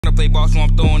play ball, so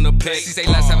I'm throwing the pick. She say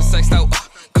let's have a sex out,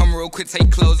 come real quick,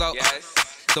 take clothes out.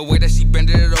 The way that she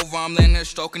bended it over, I'm letting her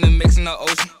stroking and mixing the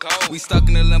ocean. We stuck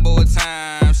in the limbo of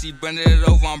time. She bended it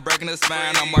over, I'm breaking her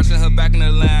spine. I'm marching her back in the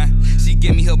line. She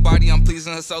give me her body, I'm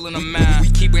pleasing her soul and her mind.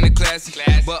 We keeping it classy,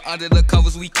 but under the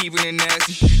covers we keeping it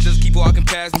nasty. Just keep walking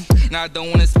past me. Now I don't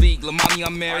wanna speak. La mommy,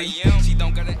 I'm married. She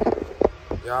don't got it.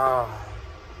 Y'all,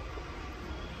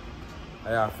 how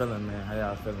y'all feeling, man? How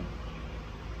y'all feeling?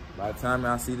 By the time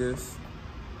y'all see this,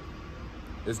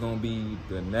 it's gonna be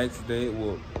the next day.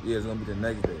 Well, yeah, it's gonna be the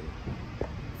next day.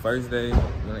 First day,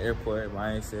 we're in the airport, but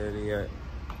I ain't said it yet.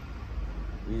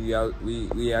 We out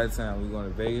of town. We going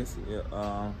to Vegas.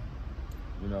 Yeah,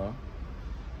 you know,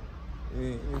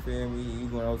 you feel me? You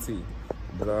going OT.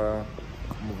 But I'm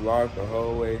gonna vlog the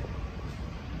whole way.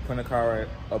 Putting the car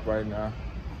up right now.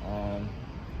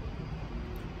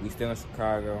 We still in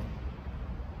Chicago.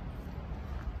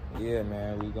 Yeah,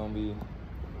 man, we gonna be.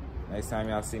 Next time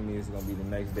y'all see me, it's gonna be the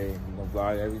next day. We're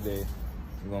gonna vlog every day.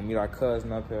 We're gonna meet our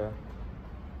cousin up here.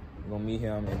 We're gonna meet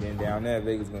him, and then down there,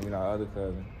 Vegas, we're gonna meet our other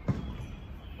cousin.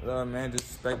 But man, just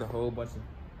expect a whole bunch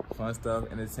of fun stuff,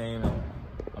 entertainment.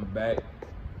 I'm back.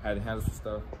 Had to handle some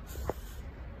stuff.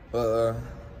 But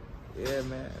yeah,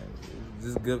 man,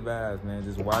 just good vibes, man.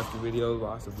 Just watch the videos,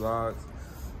 watch the vlogs,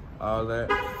 all that.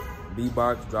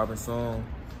 Beatbox dropping soon.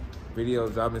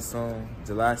 Videos dropping soon.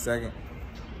 July 2nd.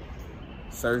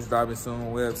 Search dropping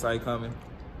soon, website coming.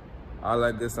 All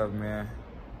that good stuff, man.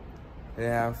 They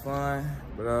have fun,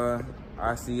 but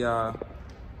I see y'all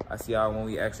when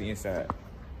we actually inside.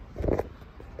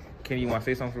 Kenny, you wanna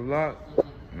say something for the vlog?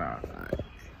 Nah.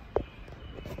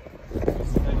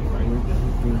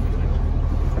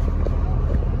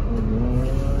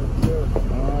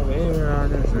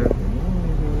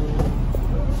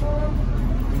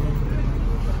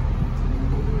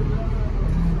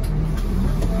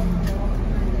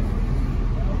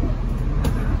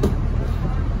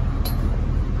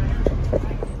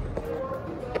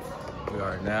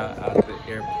 Now at the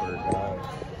airport, guys.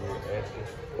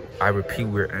 I repeat,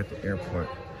 we're at the airport.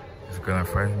 This girl in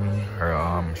front of me, her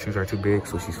shoes are too big,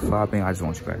 so she's flopping. I just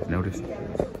want you guys to notice.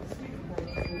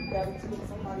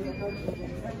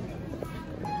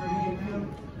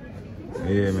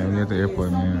 Yeah, man, we at the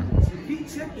airport, man.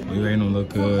 We ain't no look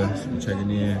good. I'm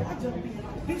checking in.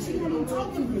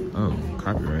 Oh,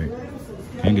 copyright.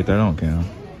 Can't get that on cam.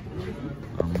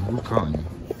 Who's calling you?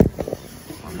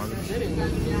 My mother.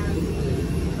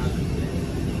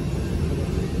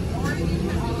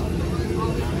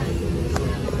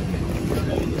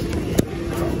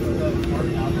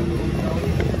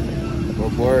 We're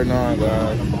boarding on,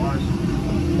 guys.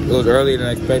 It was earlier than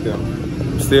expected.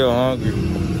 I'm still hungry.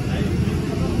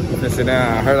 Let's sit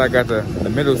down. I heard I got the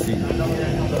middle seat.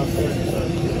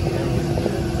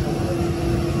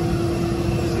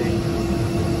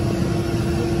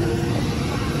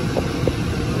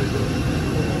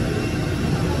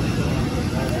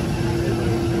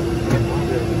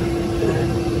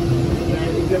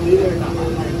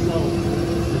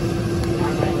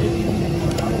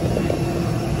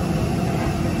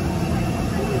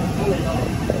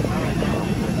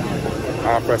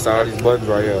 I'll press all these buttons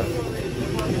right here.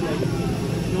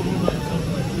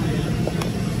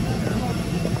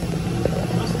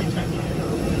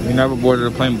 We never boarded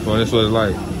a plane before. This is what it's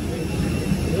like.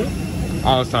 I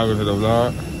was talking to the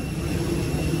vlog.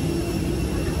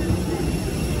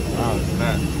 Oh,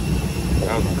 snap.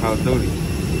 That was on Call of Duty.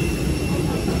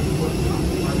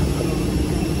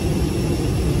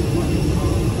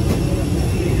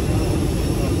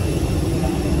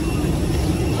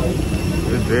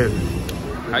 It's dead.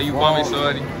 How you bumming,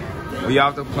 shorty? We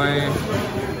off the plane.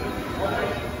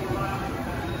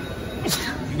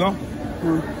 You go?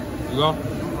 You go?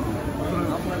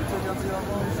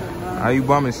 How you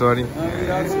bumming, shorty? Look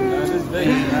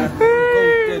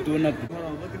in the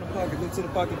pocket. Look to the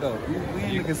pocket, though. We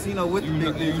in the casino with the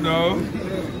big You know?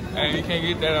 Hey, you can't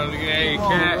get that on the game,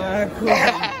 cat.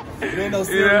 There ain't no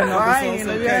serial number, so it's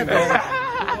okay, man.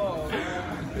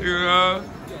 You know?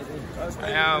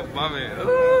 Yeah,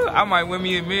 I might win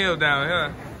me a meal down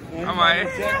here. I might.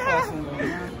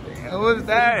 What's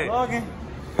that?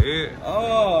 Yeah.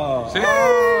 Oh. Shit.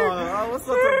 What's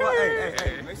up,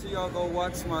 hey. Make sure y'all go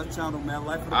watch my channel, man.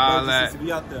 Life of the Budget.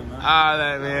 Be out there, man. All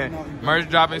that, man. Merch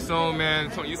dropping soon,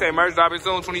 man. You say merch dropping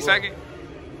soon, 22nd?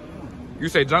 You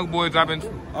say Jungle Boy dropping?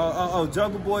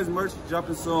 Jungle Boys merch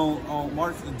dropping soon on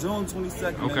June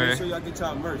 22nd. Man. Okay. Make sure y'all get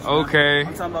y'all merch. Okay. Man.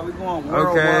 I'm talking about we going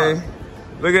worldwide. Okay.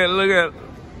 Look at.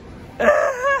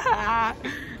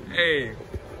 Hey.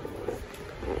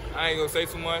 I ain't gonna say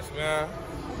too much, man.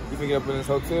 We can get up in this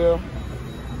hotel.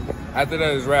 After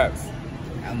that is raps.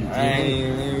 I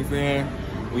ain't even saying.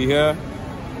 We here.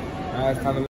 Now it's time to